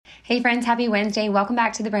Hey friends, happy Wednesday. Welcome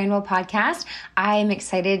back to the Brandwell podcast. I'm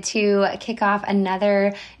excited to kick off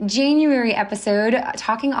another January episode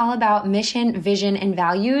talking all about mission, vision, and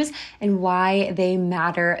values and why they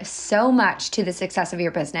matter so much to the success of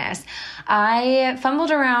your business. I fumbled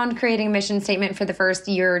around creating a mission statement for the first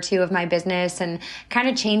year or two of my business and kind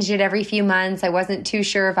of changed it every few months. I wasn't too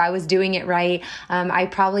sure if I was doing it right. I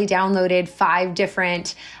probably downloaded 5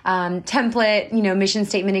 different template, mission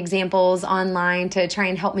statement examples online to try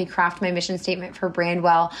and help me craft my mission statement for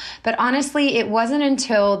Brandwell. But honestly, it wasn't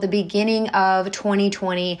until the beginning of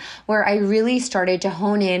 2020 where I really started to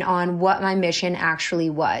hone in on what my mission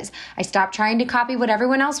actually was. I stopped trying to copy what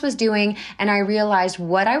everyone else was doing, and I realized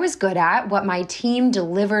what I was good at, what my team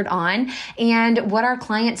delivered on, and what our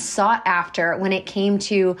clients sought after when it came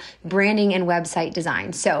to branding and website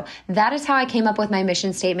design. So that is how I came up with my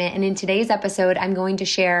mission statement. And in today's episode, I'm going to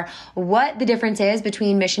share what the difference is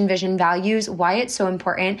between mission, vision, values, why it's so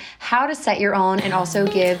important, how to set your own, and also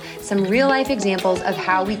give some real life examples of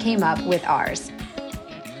how we came up with ours.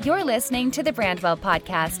 You're listening to the Brandwell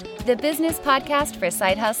Podcast, the business podcast for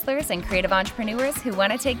side hustlers and creative entrepreneurs who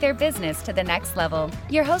want to take their business to the next level.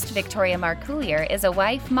 Your host, Victoria Marcoullier, is a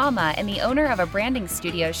wife, mama, and the owner of a branding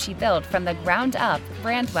studio she built from the ground up,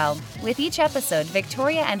 Brandwell. With each episode,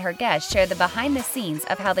 Victoria and her guests share the behind the scenes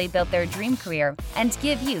of how they built their dream career and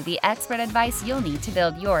give you the expert advice you'll need to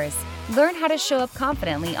build yours. Learn how to show up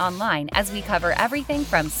confidently online as we cover everything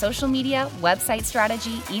from social media, website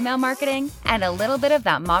strategy, email marketing, and a little bit of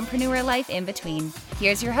that mompreneur life in between.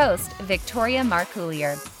 Here's your host, Victoria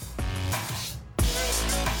Marcoullier.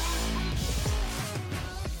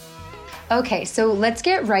 Okay, so let's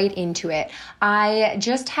get right into it. I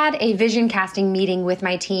just had a vision casting meeting with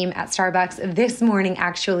my team at Starbucks this morning,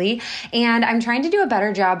 actually, and I'm trying to do a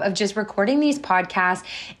better job of just recording these podcasts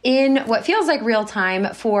in what feels like real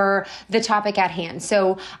time for the topic at hand.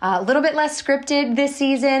 So a little bit less scripted this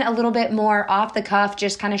season, a little bit more off the cuff,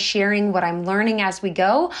 just kind of sharing what I'm learning as we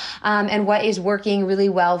go and what is working really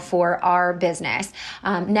well for our business.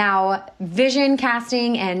 Now, vision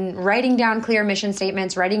casting and writing down clear mission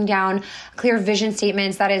statements, writing down clear vision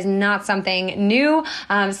statements, that is not something new,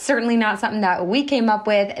 certainly not something that we came up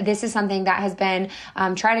with. This is something that has been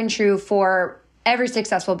tried and true for every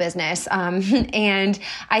successful business. And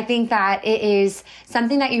I think that it is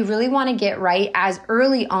something that you really want to get right as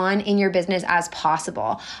early on in your business as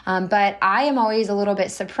possible. But I am always a little bit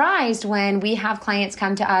surprised when we have clients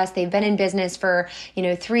come to us. They've been in business for,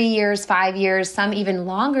 3 years, 5 years, some even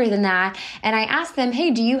longer than that. And I ask them, hey,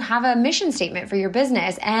 do you have a mission statement for your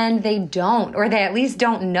business? And they don't, or they at least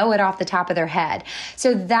don't know it off the top of their head.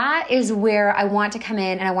 So that is where I want to come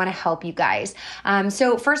in and I want to help you guys.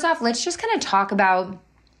 So first off, let's just kind of talk about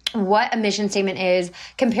what a mission statement is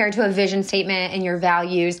compared to a vision statement and your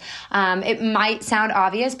values. It might sound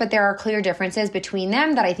obvious, but there are clear differences between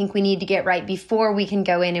them that I think we need to get right before we can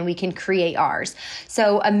go in and we can create ours.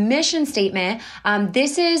 So a mission statement,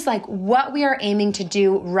 this is like what we are aiming to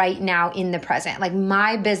do right now in the present. Like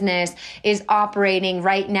my business is operating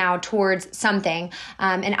right now towards something.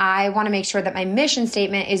 And I want to make sure that my mission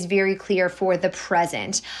statement is very clear for the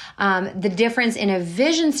present. The difference in a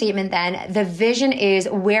vision statement then, the vision is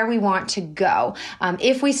where we want to go.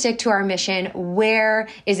 If we stick to our mission, where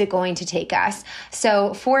is it going to take us?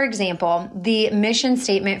 So for example, the mission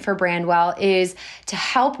statement for Brandwell is to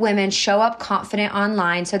help women show up confident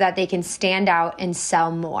online so that they can stand out and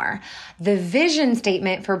sell more. The vision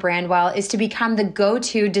statement for Brandwell is to become the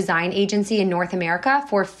go-to design agency in North America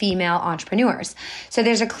for female entrepreneurs. So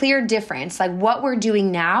there's a clear difference. Like what we're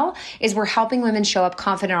doing now is we're helping women show up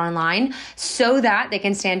confident online so that they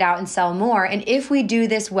can stand out and sell more. And if we do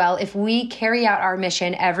this well, if we carry out our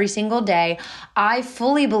mission every single day, I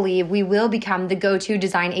fully believe we will become the go-to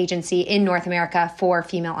design agency in North America for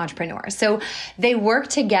female entrepreneurs. So they work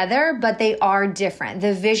together, but they are different.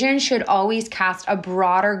 The vision should always cast a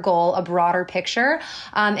broader goal, a broader picture,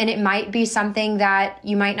 and it might be something that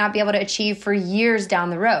you might not be able to achieve for years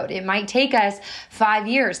down the road. It might take us 5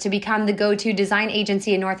 years to become the go-to design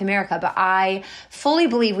agency in North America, but I fully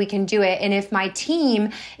believe we can do it. And if my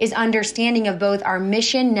team is understanding of both our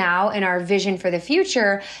mission now and our vision for the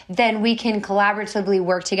future, then we can collaboratively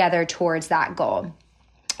work together towards that goal.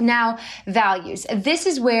 Now, values. This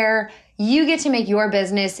is where you get to make your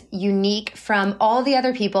business unique from all the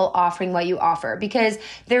other people offering what you offer, because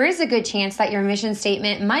there is a good chance that your mission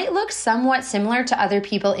statement might look somewhat similar to other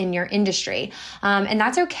people in your industry. And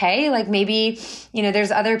that's okay. Like maybe,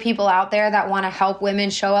 there's other people out there that want to help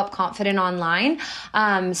women show up confident online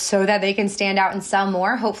so that they can stand out and sell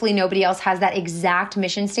more. Hopefully nobody else has that exact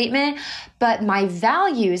mission statement, but my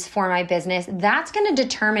values for my business, that's going to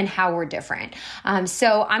determine how we're different.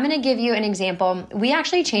 So I'm going to give you an example. We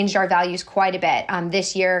actually changed our values quite a bit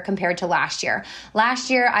this year compared to last year. Last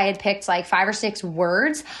year, I had picked like 5 or 6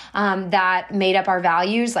 words that made up our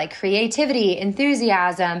values, like creativity,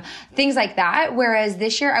 enthusiasm, things like that. Whereas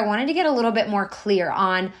this year, I wanted to get a little bit more clear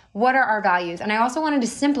on what are our values. And I also wanted to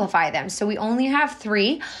simplify them. So we only have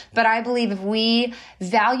 3, but I believe if we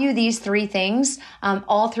value these 3 things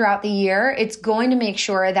all throughout the year, it's going to make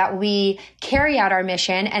sure that we carry out our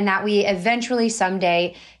mission and that we eventually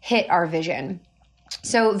someday hit our vision.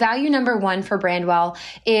 So value number 1 for Brandwell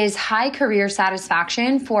is high career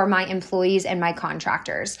satisfaction for my employees and my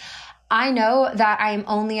contractors. I know that I am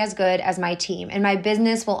only as good as my team, and my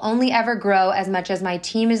business will only ever grow as much as my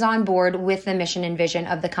team is on board with the mission and vision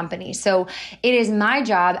of the company. So it is my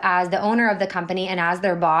job as the owner of the company and as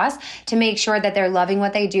their boss to make sure that they're loving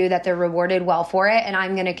what they do, that they're rewarded well for it. And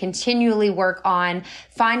I'm going to continually work on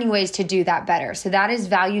finding ways to do that better. So that is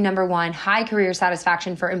value number 1, high career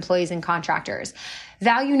satisfaction for employees and contractors.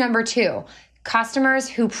 Value number 2, customers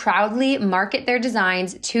who proudly market their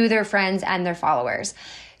designs to their friends and their followers.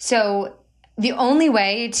 So the only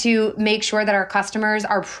way to make sure that our customers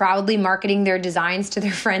are proudly marketing their designs to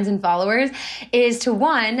their friends and followers is to,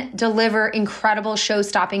 1, deliver incredible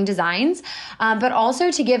show-stopping designs, but also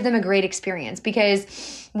to give them a great experience,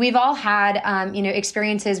 because we've all had,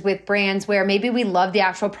 experiences with brands where maybe we love the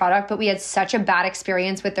actual product, but we had such a bad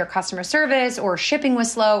experience with their customer service, or shipping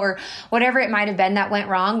was slow, or whatever it might have been that went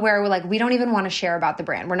wrong, where we're like, we don't even want to share about the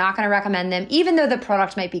brand. We're not going to recommend them, even though the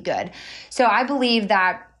product might be good. So I believe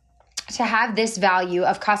that to have this value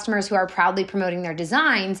of customers who are proudly promoting their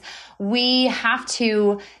designs, we have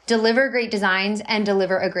to deliver great designs and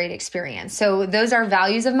deliver a great experience. So those are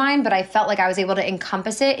values of mine, but I felt like I was able to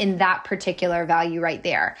encompass it in that particular value right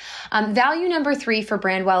there. Value number 3 for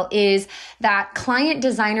Brandwell is that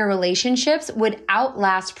client-designer relationships would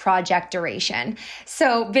outlast project duration.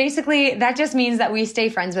 So basically, that just means that we stay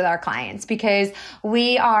friends with our clients, because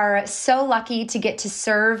we are so lucky to get to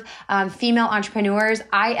serve female entrepreneurs.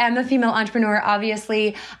 I am a female entrepreneur,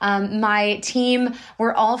 obviously. My team,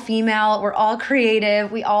 we're all female. We're all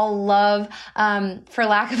creative. We all love, for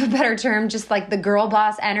lack of a better term, just like the girl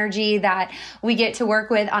boss energy that we get to work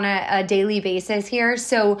with on a daily basis here.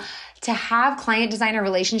 So to have client designer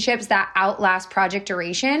relationships that outlast project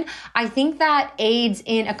duration, I think that aids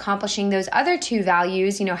in accomplishing those other 2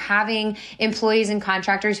 values, having employees and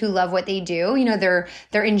contractors who love what they do,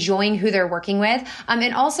 they're enjoying who they're working with.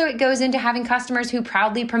 And also it goes into having customers who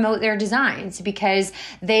proudly promote their designs because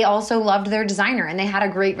they also loved their designer and they had a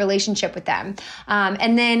great relationship with them.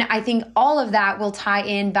 And then I think all of that will tie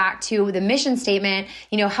in back to the mission statement,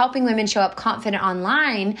 helping women show up confident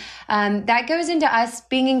online. That goes into us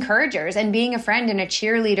being encouraged and being a friend and a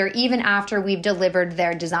cheerleader even after we've delivered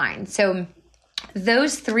their design. So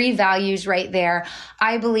those 3 values right there,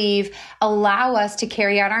 I believe, allow us to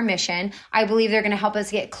carry out our mission. I believe they're going to help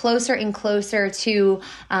us get closer and closer to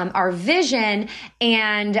our vision.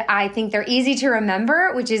 And I think they're easy to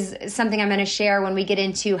remember, which is something I'm going to share when we get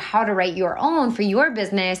into how to write your own for your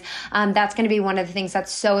business. That's going to be one of the things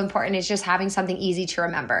that's so important, is just having something easy to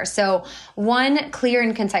remember. So 1 clear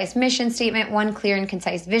and concise mission statement, 1 clear and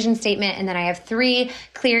concise vision statement, and then I have 3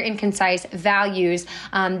 clear and concise values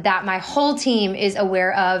that my whole team is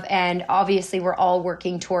aware of, and obviously we're all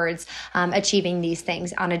working towards achieving these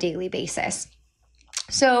things on a daily basis.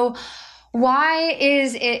 So why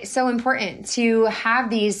is it so important to have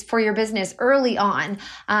these for your business early on?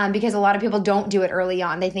 Because a lot of people don't do it early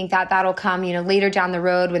on. They think that that'll come, later down the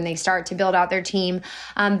road when they start to build out their team.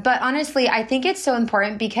 But honestly, I think it's so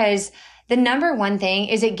important because the number 1 thing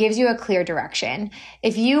is it gives you a clear direction.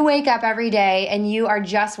 If you wake up every day and you are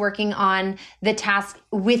just working on the task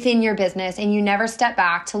within your business and you never step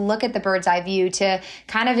back to look at the bird's eye view, to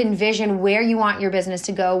kind of envision where you want your business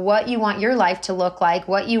to go, what you want your life to look like,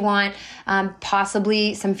 what you want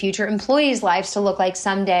possibly some future employees' lives to look like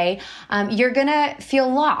someday, you're going to feel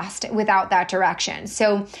lost without that direction.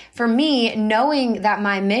 So for me, knowing that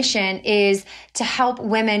my mission is to help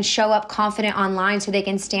women show up confident online so they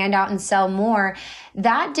can stand out and sell more,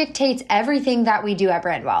 that dictates everything that we do at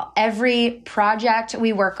Brandwell. Every project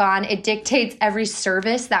we work on, it dictates every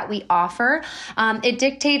service that we offer. It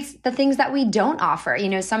dictates the things that we don't offer.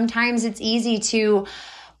 Sometimes it's easy to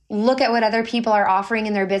look at what other people are offering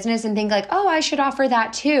in their business and think like, oh, I should offer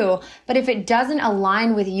that too. But if it doesn't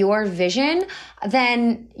align with your vision,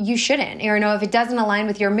 then you shouldn't. Or if it doesn't align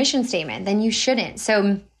with your mission statement, then you shouldn't.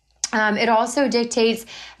 So it also dictates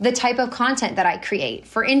the type of content that I create.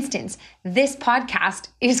 For instance, this podcast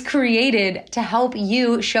is created to help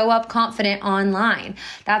you show up confident online.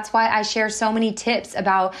 That's why I share so many tips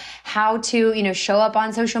about how to, show up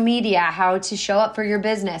on social media, how to show up for your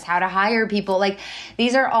business, how to hire people. Like,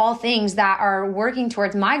 these are all things that are working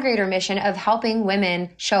towards my greater mission of helping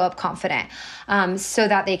women show up confident, so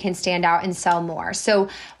that they can stand out and sell more. So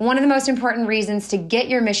one of the most important reasons to get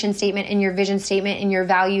your mission statement and your vision statement and your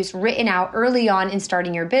values written out early on in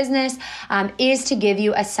starting your business is to give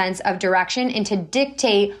you a sense of direction and to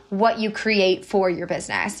dictate what you create for your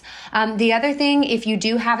business. The other thing, if you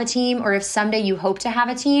do have a team or if someday you hope to have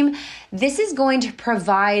a team, this is going to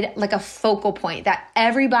provide like a focal point that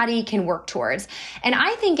everybody can work towards. And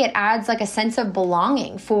I think it adds like a sense of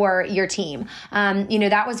belonging for your team.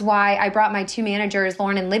 That was why I brought my two managers,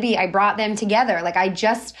 Lauren and Libby, I brought them together. Like, I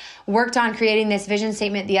just worked on creating this vision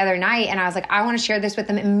statement the other night, and I was like, I want to share this with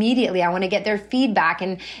them immediately. I want to get their feedback.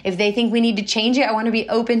 And if they think we need to change it, I want to be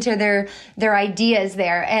open to their ideas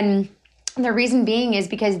there. And the reason being is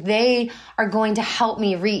because they are going to help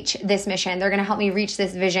me reach this mission. They're going to help me reach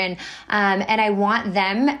this vision. And I want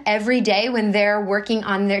them every day when they're working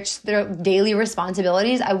on their daily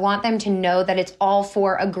responsibilities, I want them to know that it's all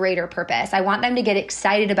for a greater purpose. I want them to get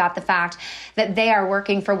excited about the fact that they are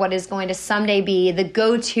working for what is going to someday be the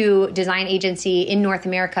go-to design agency in North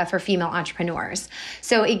America for female entrepreneurs.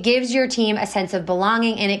 So it gives your team a sense of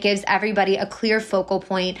belonging, and it gives everybody a clear focal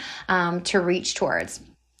point to reach towards.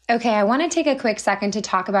 Okay, I want to take a quick second to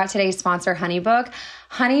talk about today's sponsor, Honeybook.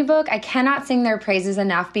 Honeybook, I cannot sing their praises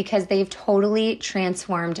enough because they've totally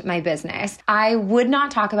transformed my business. I would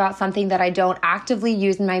not talk about something that I don't actively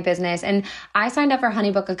use in my business. And I signed up for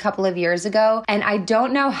Honeybook a couple of years ago, and I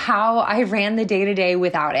don't know how I ran the day-to-day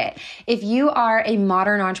without it. If you are a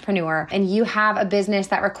modern entrepreneur and you have a business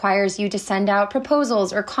that requires you to send out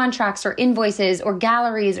proposals or contracts or invoices or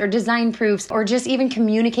galleries or design proofs or just even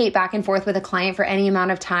communicate back and forth with a client for any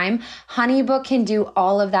amount of time, Honeybook can do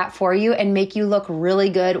all of that for you and make you look really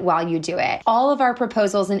good while you do it. All of our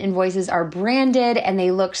proposals and invoices are branded and they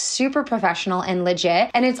look super professional and legit.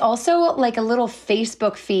 And it's also like a little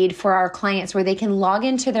Facebook feed for our clients where they can log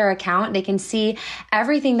into their account. They can see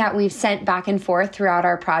everything that we've sent back and forth throughout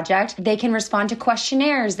our project. They can respond to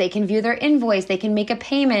questionnaires. They can view their invoice. They can make a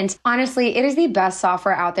payment. Honestly, it is the best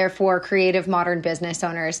software out there for creative modern business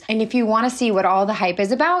owners. And if you want to see what all the hype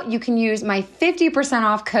is about, you can use my 50%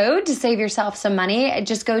 off code to save yourself some money.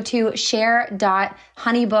 Just go to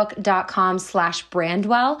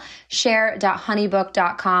share.honeybook.com/brandwell,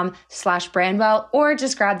 share.honeybook.com/brandwell, or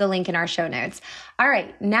just grab the link in our show notes. All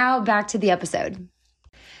right, now back to the episode.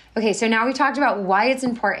 Okay, so now we talked about why it's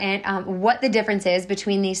important, what the difference is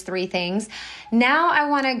between these three things. Now I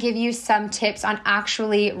want to give you some tips on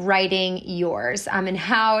actually writing yours and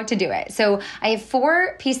how to do it. So I have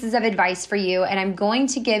 4 pieces of advice for you, and I'm going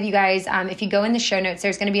to give you guys, if you go in the show notes,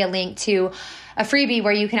 there's going to be a link to a freebie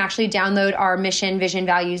where you can actually download our mission, vision,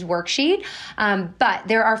 values worksheet. But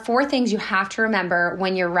there are 4 things you have to remember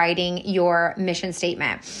when you're writing your mission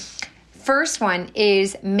statement. First one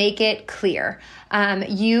is make it clear.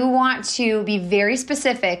 You want to be very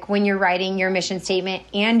specific when you're writing your mission statement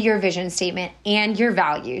and your vision statement and your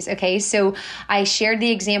values. Okay, so I shared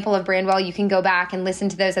the example of Brandwell. You can go back and listen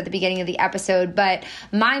to those at the beginning of the episode. But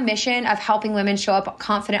my mission of helping women show up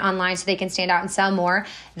confident online so they can stand out and sell more,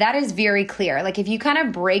 that is very clear. Like, if you kind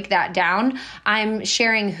of break that down, I'm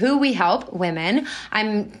sharing who we help, women.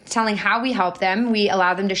 I'm telling how we help them. We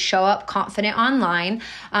allow them to show up confident online.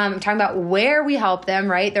 I'm talking about where we help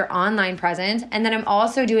them, right? Their online presence. And then I'm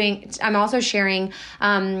also sharing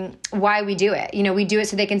why we do it. We do it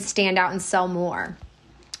so they can stand out and sell more.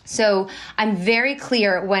 So I'm very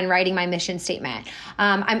clear when writing my mission statement.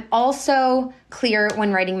 I'm also clear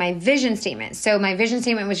when writing my vision statement. So my vision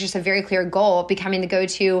statement was just a very clear goal, becoming the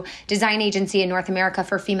go-to design agency in North America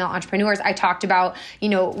for female entrepreneurs. I talked about,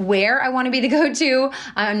 where I want to be the go-to.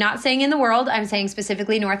 I'm not saying in the world, I'm saying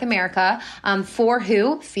specifically North America. For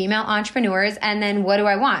who? Female entrepreneurs. And then what do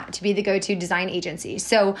I want? To be the go-to design agency.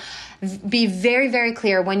 So be very, very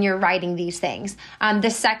clear when you're writing these things. The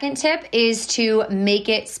second tip is to make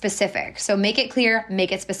it specific. So make it clear,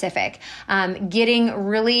 make it specific. Getting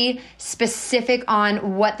really specific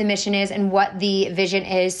on what the mission is and what the vision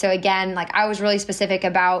is. So again, like, I was really specific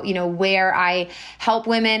about, where I help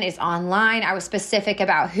women is online. I was specific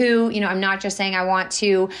about who, I'm not just saying I want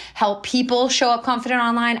to help people show up confident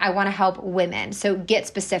online. I want to help women. So get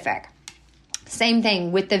specific. Same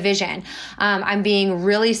thing with the vision. I'm being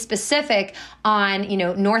really specific on,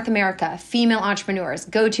 North America, female entrepreneurs,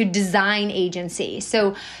 go to design agency.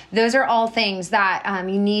 So those are all things that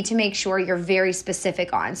you need to make sure you're very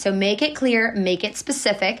specific on. So make it clear, make it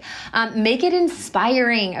specific, make it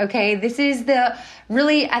inspiring. Okay. This is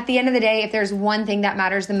really, at the end of the day, if there's one thing that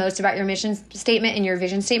matters the most about your mission statement and your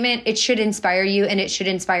vision statement, it should inspire you and it should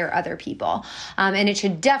inspire other people. And it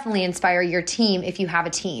should definitely inspire your team if you have a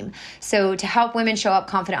team. So to help women show up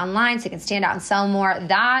confident online so they can stand out and sell more,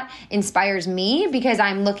 that inspires me because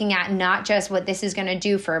I'm looking at not just what this is going to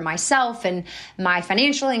do for myself and my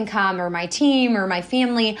financial income or my team or my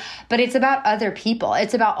family, but it's about other people.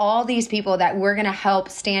 It's about all these people that we're going to help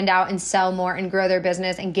stand out and sell more and grow their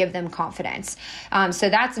business and give them confidence. So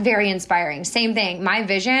that's very inspiring. Same thing. My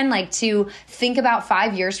vision, to think about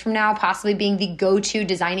 5 years from now, possibly being the go-to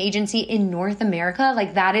design agency in North America,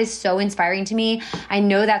 that is so inspiring to me. I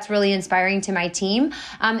know that's really inspiring to my team.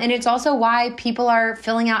 And it's also why people are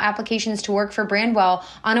filling out applications to work for Brandwell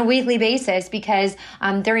on a weekly basis because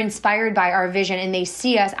they're inspired by our vision and they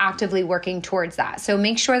see us actively working towards that. So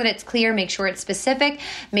make sure that it's clear, make sure it's specific,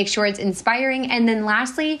 make sure it's inspiring. And then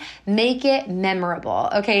lastly, make it memorable.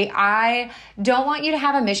 Okay. I don't want you to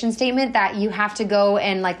have a mission statement that you have to go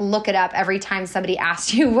and look it up every time somebody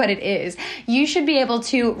asks you what it is. You should be able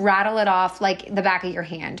to rattle it off like the back of your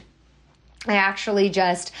hand. I actually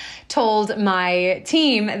just told my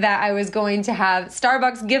team that I was going to have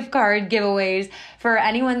Starbucks gift card giveaways for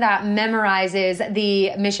anyone that memorizes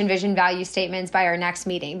the mission, vision, value statements by our next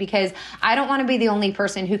meeting, because I don't want to be the only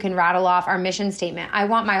person who can rattle off our mission statement. I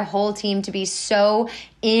want my whole team to be so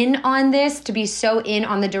in on this, to be so in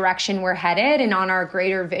on the direction we're headed and on our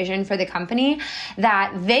greater vision for the company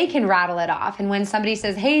that they can rattle it off. And when somebody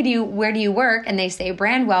says, hey, where do you work? And they say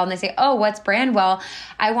Brandwell and they say, oh, what's Brandwell?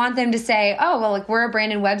 I want them to say, oh, well, we're a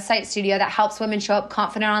brand and website studio that helps women show up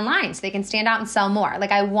confident online so they can stand out and sell more.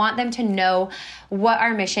 I want them to know what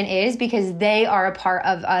our mission is because they are a part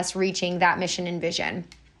of us reaching that mission and vision.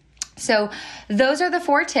 So those are the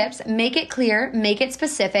 4 tips. Make it clear, make it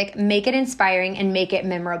specific, make it inspiring, and make it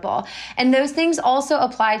memorable. And those things also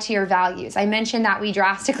apply to your values. I mentioned that we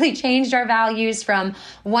drastically changed our values from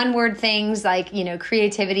one-word things like,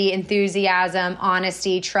 creativity, enthusiasm,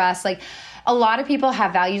 honesty, trust. A lot of people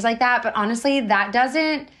have values like that, but honestly, that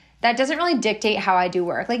doesn't really dictate how I do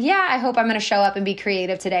work. I hope I'm going to show up and be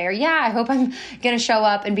creative today. Or I hope I'm going to show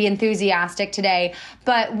up and be enthusiastic today.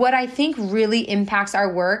 But what I think really impacts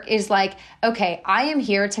our work is okay, I am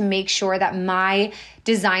here to make sure that my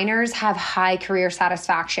designers have high career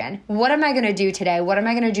satisfaction. What am I going to do today? What am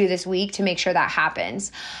I going to do this week to make sure that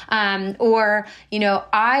happens? I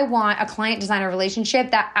want a client-designer relationship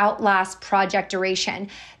that outlasts project duration.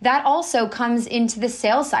 That also comes into the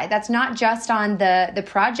sales side. That's not just on the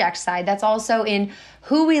project side. That's also in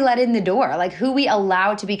who we let in the door, who we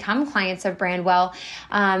allow to become clients of Brandwell.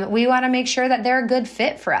 We want to make sure that they're a good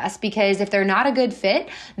fit for us, because if they're not a good fit,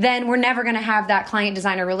 then we're never going to have that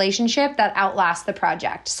client-designer relationship that outlasts the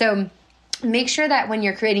project. So make sure that when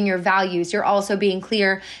you're creating your values, you're also being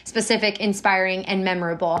clear, specific, inspiring, and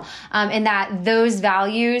memorable. And that those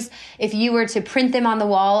values, if you were to print them on the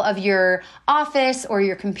wall of your office or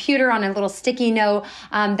your computer on a little sticky note,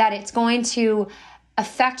 that it's going to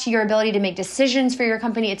affect your ability to make decisions for your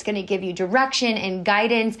company. It's going to give you direction and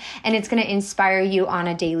guidance, and it's going to inspire you on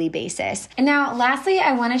a daily basis. And now, lastly,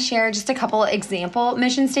 I want to share just a couple example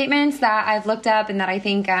mission statements that I've looked up and that I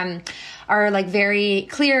think are very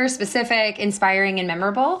clear, specific, inspiring, and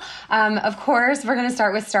memorable. Of course, we're going to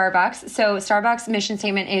start with Starbucks. So Starbucks' mission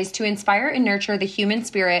statement is to inspire and nurture the human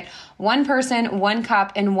spirit, one person, one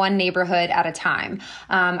cup, and one neighborhood at a time.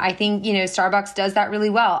 I think, Starbucks does that really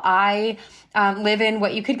well. I live in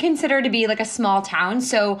what you could consider to be a small town.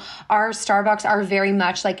 So our Starbucks are very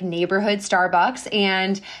much like neighborhood Starbucks.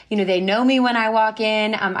 And, they know me when I walk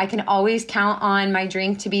in. I can always count on my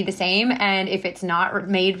drink to be the same. And if it's not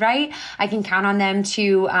made right, I can count on them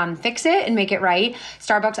to fix it and make it right.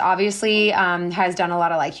 Starbucks obviously has done a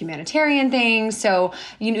lot of humanitarian things. So,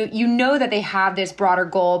 you know that they have this broader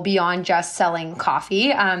goal beyond just selling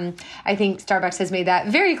coffee. I think Starbucks has made that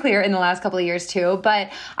very clear in the last couple of years too.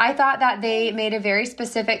 But I thought that they made a very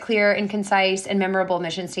specific, clear, and concise and memorable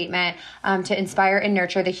mission statement to inspire and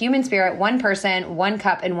nurture the human spirit, one person, one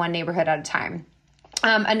cup, and one neighborhood at a time.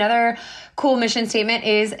 Another cool mission statement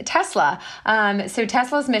is Tesla. So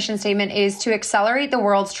Tesla's mission statement is to accelerate the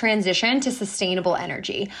world's transition to sustainable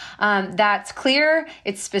energy. That's clear,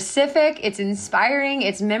 it's specific, it's inspiring,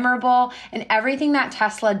 it's memorable, and everything that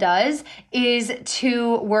Tesla does is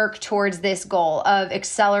to work towards this goal of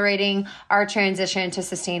accelerating our transition to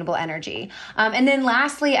sustainable energy. And then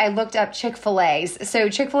lastly, I looked up Chick-fil-A's. So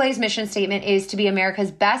Chick-fil-A's mission statement is to be America's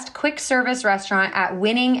best quick service restaurant at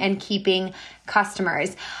winning and keeping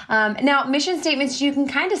customers. Now, mission statements, you can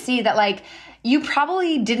kind of see that like you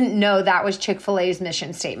probably didn't know that was Chick-fil-A's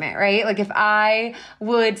mission statement, right? Like if I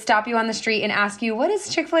would stop you on the street and ask you, what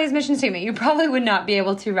is Chick-fil-A's mission statement? You probably would not be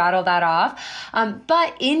able to rattle that off.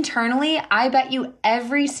 But internally, I bet you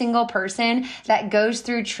every single person that goes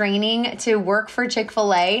through training to work for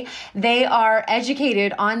Chick-fil-A, they are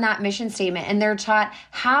educated on that mission statement and they're taught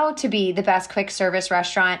how to be the best quick service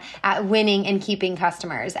restaurant at winning and keeping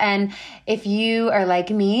customers. And if you are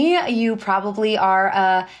like me, you probably are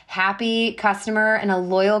a happy customer and a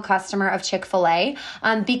loyal customer of Chick-fil-A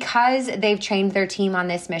because they've trained their team on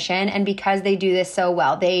this mission and because they do this so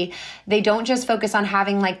well. They don't just focus on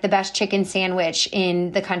having like the best chicken sandwich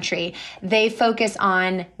in the country. They focus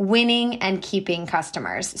on winning and keeping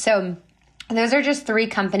customers. So those are just 3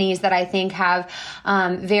 companies that I think have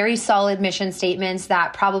very solid mission statements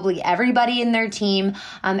that probably everybody in their team,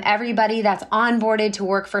 everybody that's onboarded to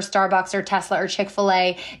work for Starbucks or Tesla or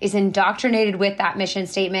Chick-fil-A is indoctrinated with that mission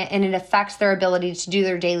statement, and it affects their ability to do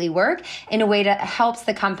their daily work in a way that helps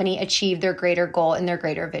the company achieve their greater goal and their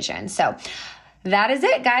greater vision. So that is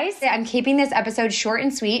it, guys. I'm keeping this episode short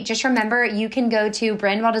and sweet. Just remember, you can go to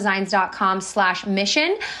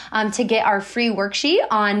brandwelldesigns.com/mission to get our free worksheet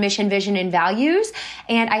on mission, vision, and values.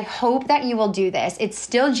 And I hope that you will do this. It's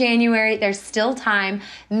still January. There's still time.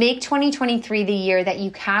 Make 2023 the year that you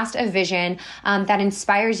cast a vision that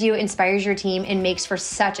inspires you, inspires your team, and makes for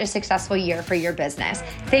such a successful year for your business.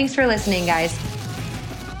 Thanks for listening, guys.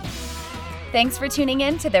 Thanks for tuning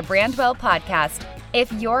in to the Brandwell Podcast. If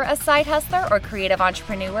you're a side hustler or creative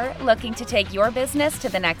entrepreneur looking to take your business to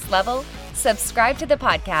the next level, subscribe to the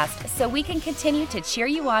podcast so we can continue to cheer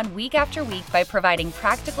you on week after week by providing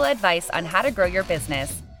practical advice on how to grow your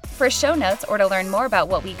business. For show notes or to learn more about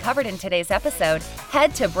what we covered in today's episode,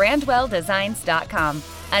 head to brandwelldesigns.com.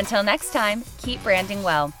 Until next time, keep branding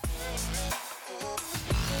well.